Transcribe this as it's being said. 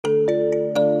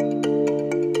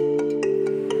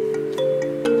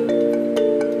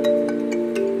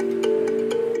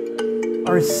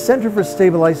Our Center for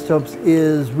Stable Isotopes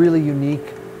is really unique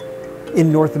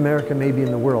in North America, maybe in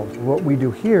the world. What we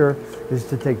do here is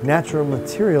to take natural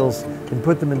materials and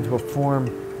put them into a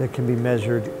form that can be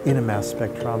measured in a mass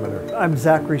spectrometer. I'm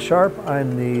Zachary Sharp.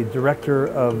 I'm the director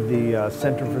of the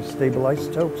Center for Stable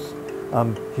Isotopes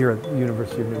here at the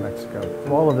University of New Mexico.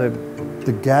 All of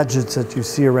the gadgets that you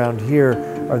see around here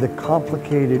are the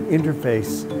complicated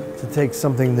interface to take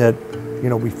something that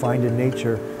we find in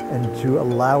nature and to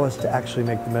allow us to actually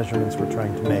make the measurements we're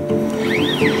trying to make.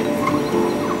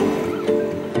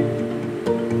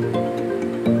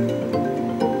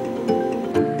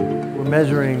 We're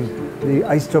measuring the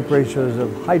isotope ratios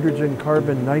of hydrogen,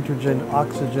 carbon, nitrogen,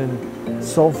 oxygen,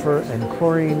 sulfur, and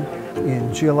chlorine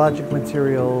in geologic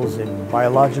materials, in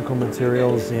biological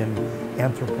materials, in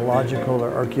anthropological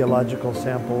or archaeological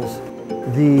samples.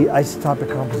 The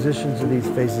isotopic compositions of these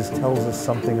phases tells us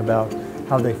something about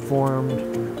how they formed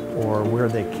or where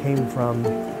they came from,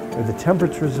 or the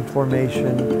temperatures of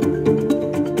formation.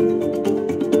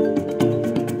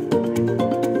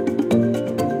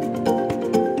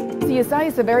 CSI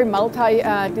is a very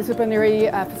multidisciplinary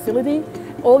facility.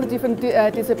 All the different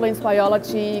disciplines,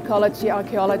 biology, ecology,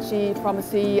 archaeology,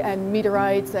 pharmacy, and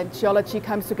meteorites and geology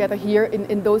comes together here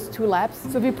in those two labs.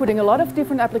 So we're putting a lot of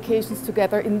different applications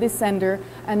together in this center,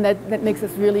 and that makes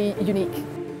us really unique.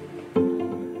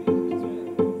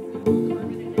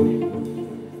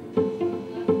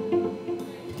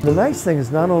 The nice thing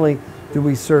is not only do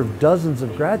we serve dozens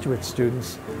of graduate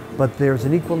students, but there's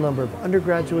an equal number of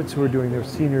undergraduates who are doing their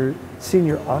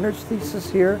senior honors thesis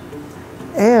here,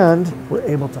 and we're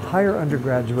able to hire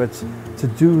undergraduates to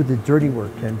do the dirty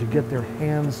work and to get their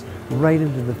hands right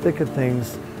into the thick of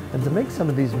things and to make some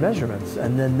of these measurements,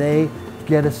 and then they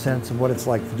get a sense of what it's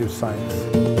like to do science.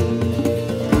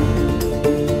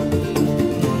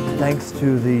 Thanks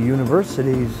to the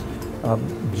university's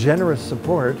generous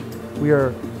support, we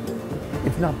are,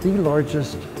 if not the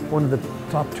largest, one of the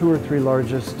top 2 or 3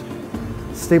 largest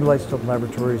stable isotope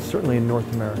laboratories, certainly in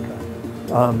North America.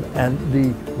 And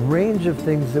the range of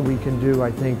things that we can do, I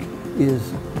think,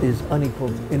 is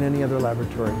unequaled in any other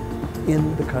laboratory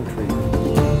in the country.